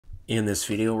In this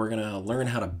video, we're going to learn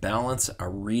how to balance a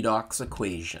redox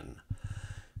equation.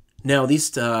 Now, these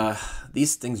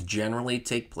things generally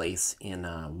take place in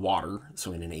water,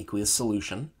 so in an aqueous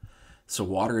solution. So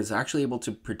water is actually able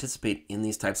to participate in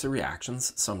these types of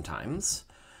reactions sometimes.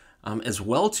 As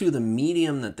well, too, the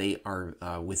medium that they are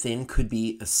within could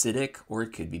be acidic or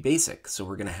it could be basic. So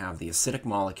we're going to have the acidic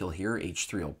molecule here,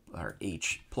 H3O, or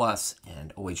H plus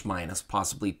and OH minus,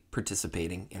 possibly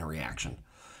participating in a reaction.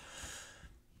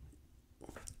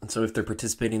 And so if they're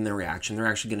participating in the reaction, they're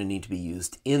actually going to need to be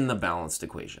used in the balanced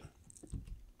equation.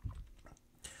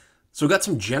 So we've got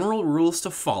some general rules to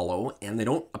follow, and they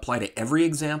don't apply to every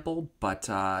example, but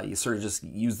you sort of just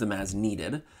use them as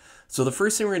needed. So the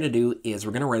first thing we're going to do is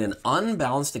we're going to write an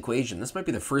unbalanced equation. This might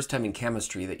be the first time in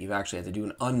chemistry that you've actually had to do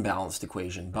an unbalanced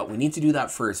equation, but we need to do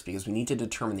that first because we need to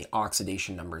determine the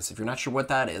oxidation numbers. If you're not sure what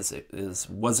that is,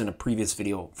 was in a previous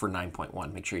video for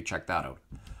 9.1. Make sure you check that out.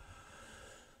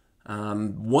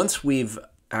 Once we've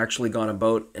actually gone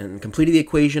about and completed the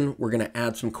equation, we're going to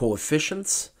add some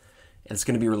coefficients, and it's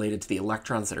going to be related to the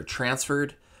electrons that are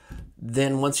transferred.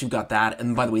 Then once you've got that,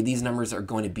 and by the way, these numbers are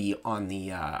going to be on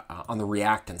the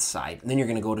reactant side, and then you're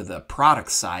going to go to the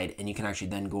product side, and you can actually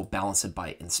then go balance it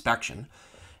by inspection.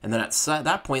 And then at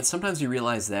that point, sometimes you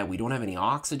realize that we don't have any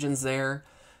oxygens there,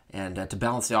 and to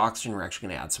balance the oxygen, we're actually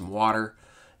going to add some water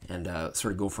and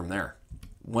sort of go from there.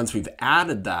 Once we've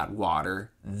added that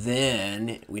water,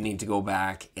 then we need to go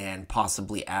back and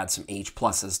possibly add some H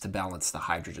pluses to balance the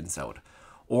hydrogens out,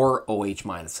 or OH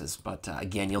minuses. But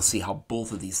again, you'll see how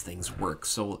both of these things work.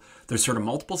 So there's sort of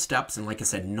multiple steps, and like I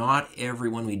said, not every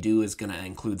one we do is going to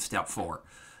include step 4.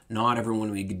 Not every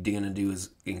one we're going to do is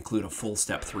include a full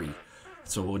step 3.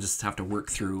 So we'll just have to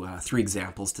work through 3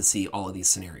 examples to see all of these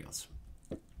scenarios.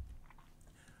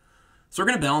 So we're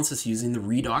going to balance this using the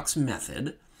redox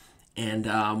method. And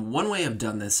one way I've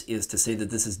done this is to say that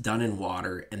this is done in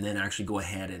water and then actually go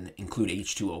ahead and include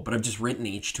H2O. But I've just written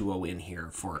H2O in here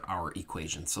for our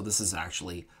equation. So this is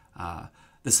actually,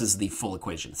 this is the full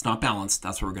equation. It's not balanced.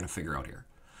 That's what we're going to figure out here.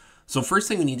 So first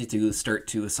thing we need to do is start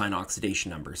to assign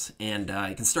oxidation numbers. And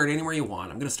you can start anywhere you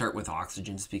want. I'm going to start with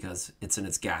oxygen just because it's in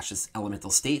its gaseous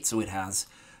elemental state. So it has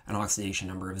an oxidation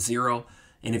number of 0.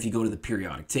 And if you go to the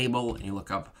periodic table and you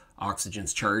look up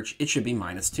oxygen's charge, it should be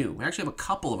 -2. We actually have a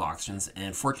couple of oxygens,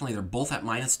 and fortunately they're both at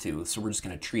 -2, so we're just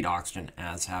going to treat oxygen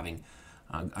as having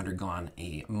undergone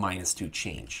a -2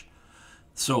 change.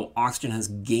 So oxygen has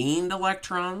gained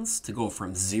electrons to go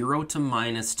from 0 to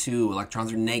 -2.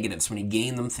 Electrons are negative, so when you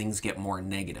gain them, things get more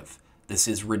negative. This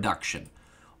is reduction.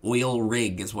 Oil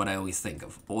rig is what I always think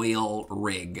of. Oil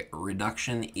rig.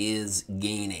 Reduction is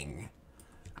gaining.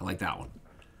 I like that one.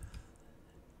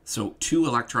 So 2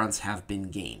 electrons have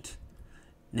been gained.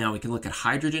 Now we can look at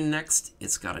hydrogen next.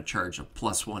 It's got a charge of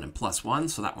 +1 and +1,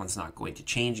 so that one's not going to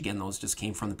change. Again, those just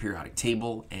came from the periodic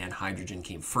table, and hydrogen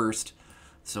came first,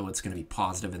 so it's going to be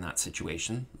positive in that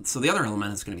situation. So the other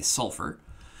element is going to be sulfur.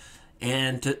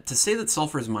 And to say that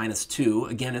sulfur is -2,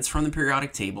 again, it's from the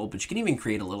periodic table, but you can even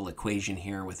create a little equation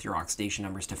here with your oxidation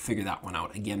numbers to figure that one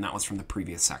out. Again, that was from the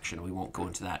previous section. We won't go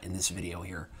into that in this video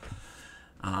here.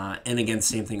 And again,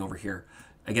 same thing over here.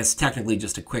 I guess technically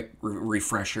just a quick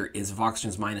refresher is if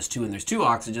oxygen's -2 and there's 2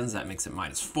 oxygens, that makes it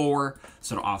 -4.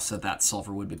 So to offset that,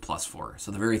 sulfur would be +4.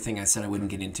 So the very thing I said I wouldn't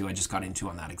get into, I just got into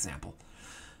on that example.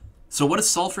 So what has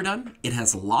sulfur done? It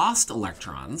has lost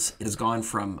electrons. It has gone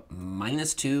from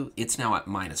 -2. It's now at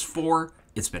 -4.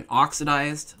 It's been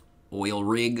oxidized. Oil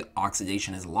rig,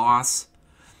 oxidation is loss.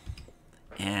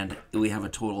 And we have a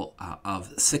total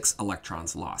of 6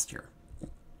 electrons lost here.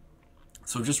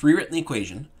 So I've just rewritten the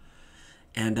equation.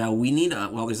 And we need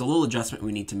well, there's a little adjustment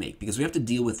we need to make because we have to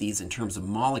deal with these in terms of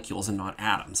molecules and not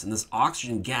atoms. And this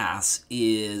oxygen gas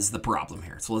is the problem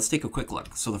here. So let's take a quick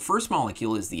look. So the first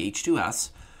molecule is the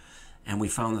H2S, and we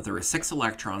found that there are 6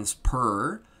 electrons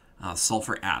per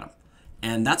sulfur atom.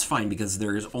 And that's fine because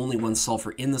there's only 1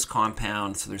 sulfur in this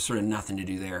compound, so there's sort of nothing to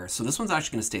do there. So this one's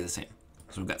actually going to stay the same.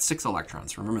 So we've got 6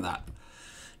 electrons. Remember that.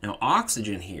 Now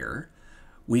oxygen here,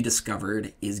 we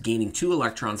discovered, is gaining 2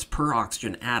 electrons per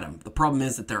oxygen atom. The problem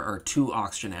is that there are 2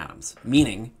 oxygen atoms,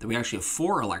 meaning that we actually have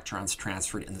 4 electrons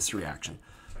transferred in this reaction.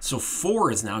 So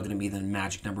 4 is now going to be the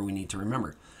magic number we need to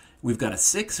remember. We've got a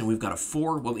 6 and we've got a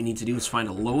 4. What we need to do is find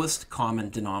a lowest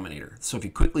common denominator. So if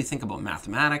you quickly think about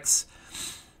mathematics,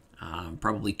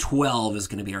 probably 12 is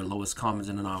going to be our lowest common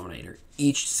denominator.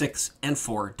 Each 6 and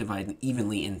 4 divide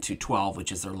evenly into 12,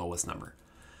 which is their lowest number.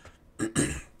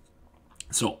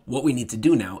 So what we need to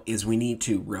do now is we need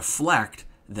to reflect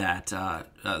that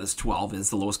this 12 is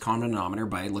the lowest common denominator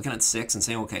by looking at 6 and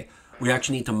saying, okay, we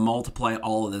actually need to multiply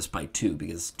all of this by 2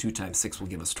 because 2 times 6 will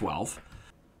give us 12.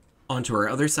 Onto our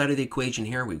other side of the equation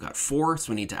here, we've got 4,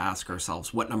 so we need to ask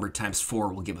ourselves what number times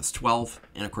 4 will give us 12,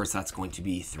 and of course that's going to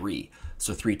be 3.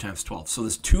 So 3 times 12. So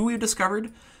this 2 we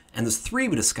discovered and this 3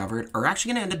 we discovered are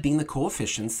actually going to end up being the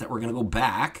coefficients that we're going to go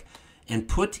back and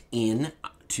put in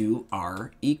to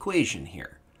our equation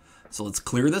here. So let's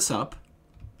clear this up.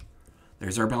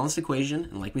 There's our balanced equation,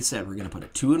 and like we said, we're going to put a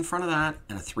 2 in front of that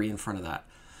and a 3 in front of that.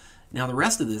 Now the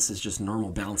rest of this is just normal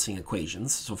balancing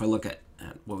equations. So if I look at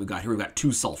what we've got here, we've got 2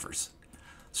 sulfurs.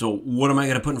 So what am I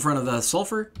going to put in front of the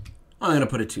sulfur? I'm going to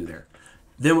put a 2 there.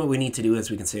 Then what we need to do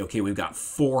is we can say, okay, we've got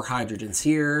 4 hydrogens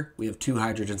here. We have 2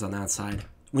 hydrogens on that side.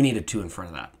 We need a 2 in front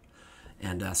of that.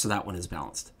 And so that one is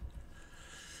balanced.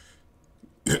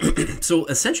 So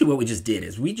essentially what we just did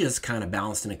is we just kind of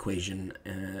balanced an equation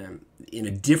in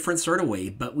a different sort of way,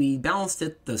 but we balanced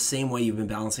it the same way you've been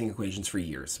balancing equations for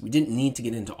years. We didn't need to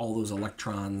get into all those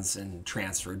electrons and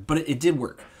transferred, but it did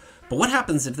work. But what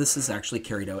happens if this is actually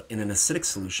carried out in an acidic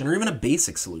solution or even a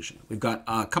basic solution? We've got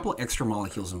a couple of extra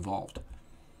molecules involved.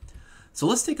 So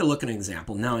let's take a look at an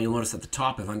example. Now you'll notice at the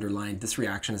top I've underlined this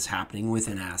reaction is happening with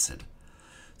an acid.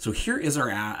 So here is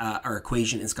our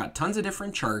equation. It's got tons of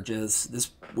different charges.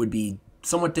 This would be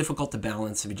somewhat difficult to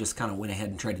balance if you just kind of went ahead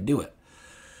and tried to do it.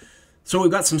 So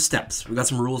we've got some steps. We've got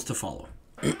some rules to follow.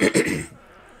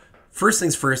 First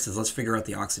things first is let's figure out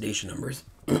the oxidation numbers.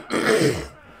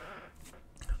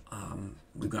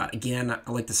 We've got, again,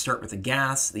 I like to start with the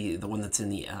gas, the one that's in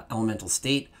the elemental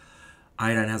state.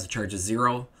 Iodine has a charge of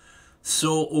 0.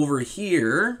 So over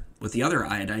here with the other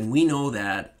iodine, we know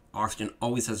that oxygen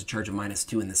always has a charge of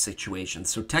 -2 in this situation.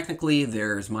 So technically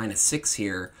there's -6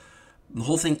 here. The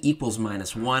whole thing equals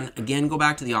 -1. Again, go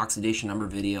back to the oxidation number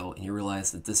video and you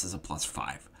realize that this is a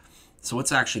 +5. So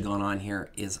what's actually gone on here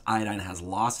is iodine has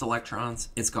lost electrons.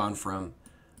 It's gone from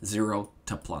 0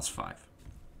 to +5.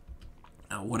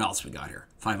 Now what else we got here?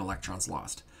 5 electrons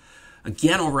lost.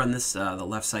 Again, over on this the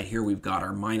left side here, we've got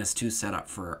our -2 set up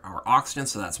for our oxygen,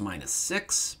 so that's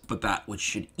 -6, but that which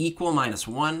should equal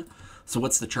 -1. So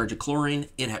what's the charge of chlorine?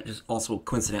 It just also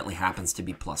coincidentally happens to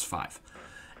be +5.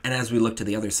 And as we look to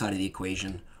the other side of the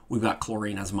equation, we've got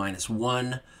chlorine as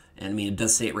 -1. And I mean, it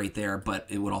does say it right there, but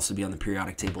it would also be on the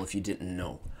periodic table if you didn't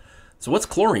know. So what's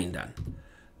chlorine done?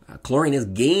 Chlorine has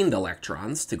gained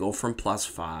electrons to go from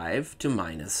 +5 to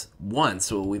 -1.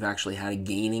 So we've actually had a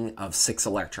gaining of 6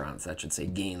 electrons. That should say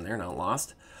gain there, not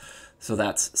lost. So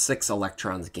that's 6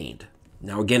 electrons gained.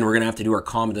 Now again, we're going to have to do our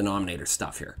common denominator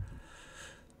stuff here.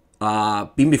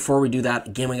 Even before we do that,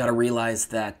 again, we got to realize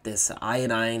that this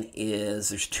iodine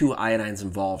there's 2 iodines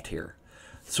involved here.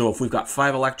 So if we've got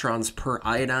 5 electrons per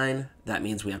iodine, that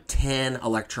means we have 10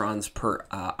 electrons per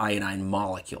iodine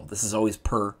molecule. This is always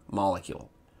per molecule.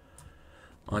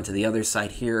 Onto the other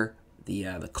side here,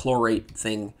 the chlorate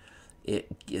thing,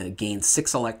 it gains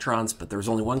 6 electrons, but there's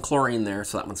only 1 chlorine there,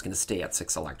 so that one's going to stay at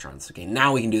 6 electrons. Okay,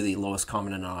 now we can do the lowest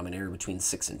common denominator between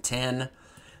 6 and 10.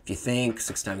 If you think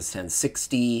 6 times 10 is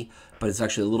 60, but it's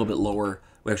actually a little bit lower.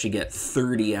 We actually get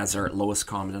 30 as our lowest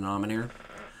common denominator.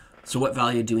 So what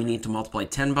value do we need to multiply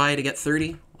 10 by to get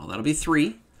 30? Well, that'll be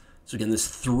 3. So again, this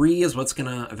 3 is what's going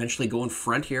to eventually go in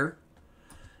front here.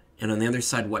 And on the other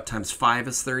side, what times 5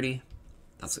 is 30?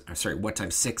 What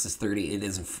times 6 is 30? It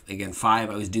is, again, 5.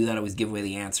 I always do that. I always give away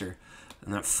the answer.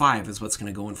 And that 5 is what's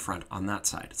going to go in front on that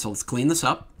side. So let's clean this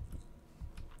up.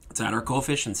 Let's add our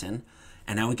coefficients in.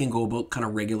 And now we can go about kind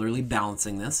of regularly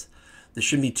balancing this. This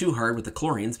shouldn't be too hard with the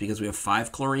chlorines because we have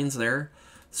 5 chlorines there.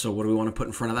 So what do we want to put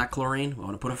in front of that chlorine? We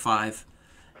want to put a 5.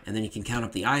 And then you can count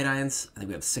up the iodines. I think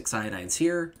we have 6 iodines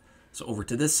here. So over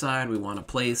to this side, we want to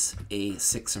place a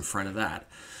 6 in front of that.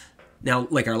 Now,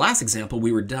 like our last example,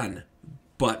 we were done.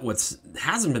 But what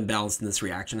hasn't been balanced in this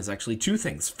reaction is actually 2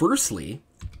 things. Firstly,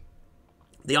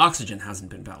 the oxygen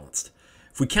hasn't been balanced.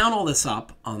 If we count all this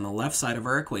up on the left side of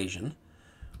our equation,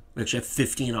 we actually have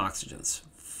 15 oxygens.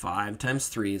 5 times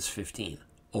 3 is 15.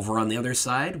 Over on the other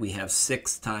side, we have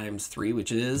 6 times 3,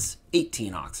 which is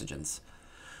 18 oxygens.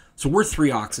 So we're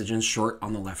 3 oxygens short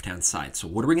on the left-hand side. So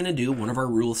what are we going to do? One of our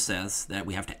rules says that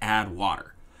we have to add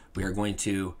water. We are going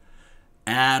to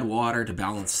add water to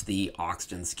balance the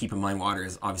oxygens. Keep in mind, water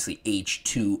is obviously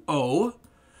H2O.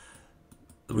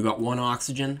 We've got 1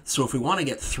 oxygen. So if we want to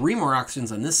get 3 more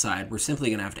oxygens on this side, we're simply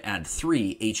going to have to add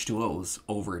 3 H2Os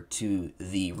over to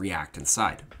the reactant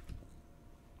side.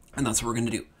 And that's what we're going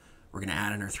to do. We're going to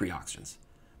add in our 3 oxygens.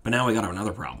 But now we got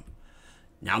another problem.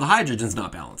 Now the hydrogen's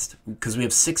not balanced because we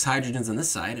have 6 hydrogens on this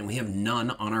side and we have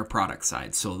none on our product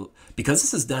side. So because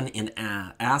this is done in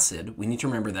acid, we need to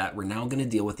remember that we're now going to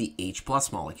deal with the H+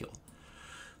 molecule.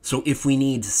 So if we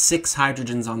need 6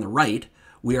 hydrogens on the right,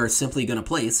 we are simply going to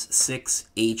place 6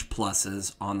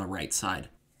 H+'s on the right side.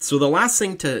 So the last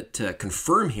thing to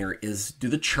confirm here is, do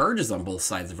the charges on both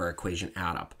sides of our equation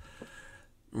add up?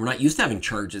 We're not used to having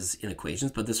charges in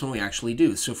equations, but this one we actually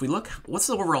do. So if we look, what's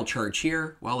the overall charge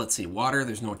here? Well, let's see, water,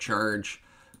 there's no charge.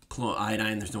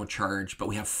 Iodine, there's no charge, but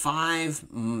we have 5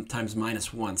 times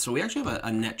minus 1. So we actually have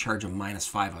a net charge of minus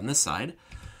 5 on this side.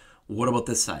 What about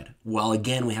this side? Well,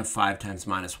 again, we have 5 times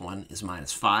minus 1 is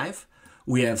minus 5.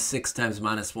 We have 6 times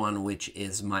minus 1, which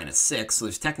is minus 6. So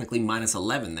there's technically minus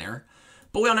 11 there.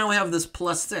 But we now have this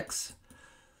plus 6.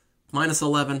 Minus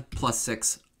 11 plus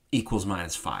 6 equals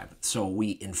minus 5. So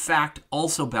we, in fact,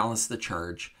 also balance the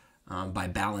charge by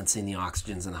balancing the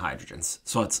oxygens and the hydrogens.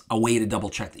 So it's a way to double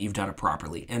check that you've done it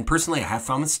properly. And personally, I have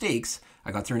found mistakes.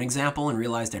 I got through an example and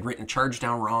realized I'd written charge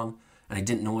down wrong, and I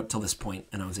didn't know it till this point,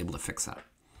 and I was able to fix that.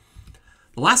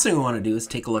 The last thing we want to do is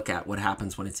take a look at what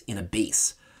happens when it's in a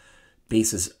base.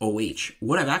 Base is OH.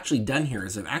 What I've actually done here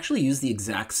is I've actually used the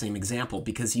exact same example,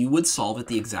 because you would solve it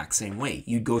the exact same way.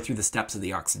 You'd go through the steps of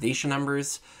the oxidation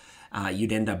numbers,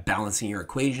 you'd end up balancing your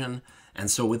equation. And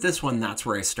so with this one, that's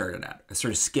where I started at. I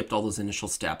sort of skipped all those initial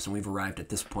steps, and we've arrived at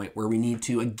this point where we need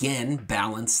to, again,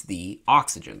 balance the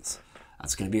oxygens.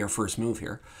 That's going to be our first move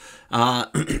here.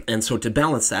 And so to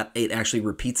balance that, it actually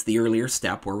repeats the earlier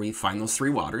step where we find those 3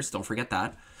 waters. Don't forget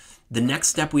that. The next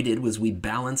step we did was we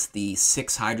balanced the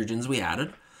 6 hydrogens we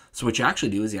added. So what you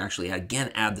actually do is you actually,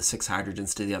 again, add the 6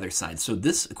 hydrogens to the other side. So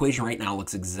this equation right now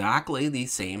looks exactly the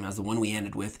same as the one we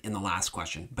ended with in the last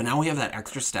question. But now we have that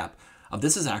extra step of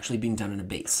this is actually being done in a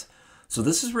base. So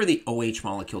this is where the OH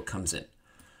molecule comes in.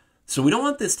 So we don't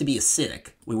want this to be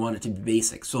acidic. We want it to be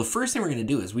basic. So the first thing we're going to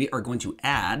do is we are going to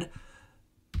add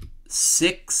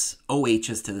 6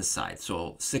 OHs to this side.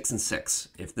 So 6 and 6.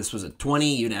 If this was a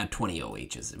 20, you'd add 20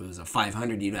 OHs. If it was a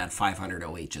 500, you'd add 500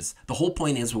 OHs. The whole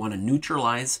point is we want to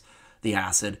neutralize the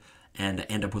acid and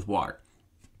end up with water.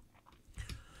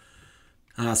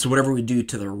 So whatever we do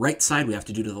to the right side, we have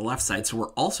to do to the left side. So we're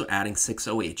also adding 6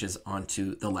 OHs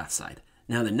onto the left side.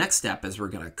 Now the next step is we're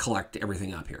going to collect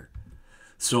everything up here.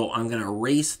 So I'm going to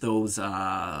erase those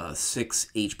 6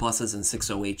 H pluses and 6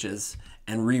 OHs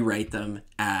and rewrite them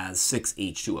as 6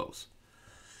 H2Os.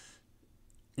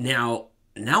 Now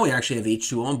we actually have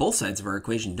H2O on both sides of our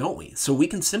equation, don't we? So we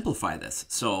can simplify this.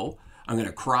 So I'm going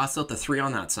to cross out the 3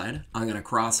 on that side. I'm going to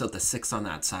cross out the 6 on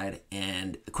that side.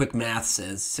 And quick math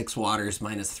says 6 waters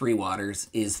minus 3 waters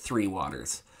is 3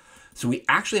 waters. So we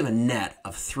actually have a net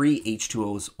of 3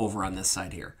 H2Os over on this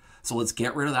side here. So let's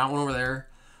get rid of that one over there.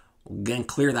 We'll again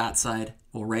clear that side.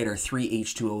 We'll write our 3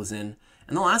 H2Os in.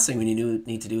 And the last thing we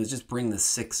need to do is just bring the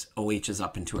 6 OHs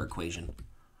up into our equation.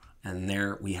 And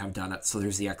there we have done it. So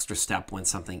there's the extra step when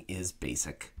something is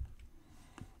basic.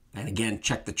 And again,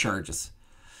 check the charges.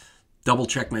 Double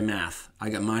check my math. I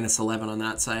got minus 11 on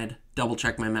that side. Double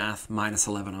check my math, minus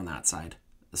 11 on that side.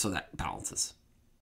 So that balances.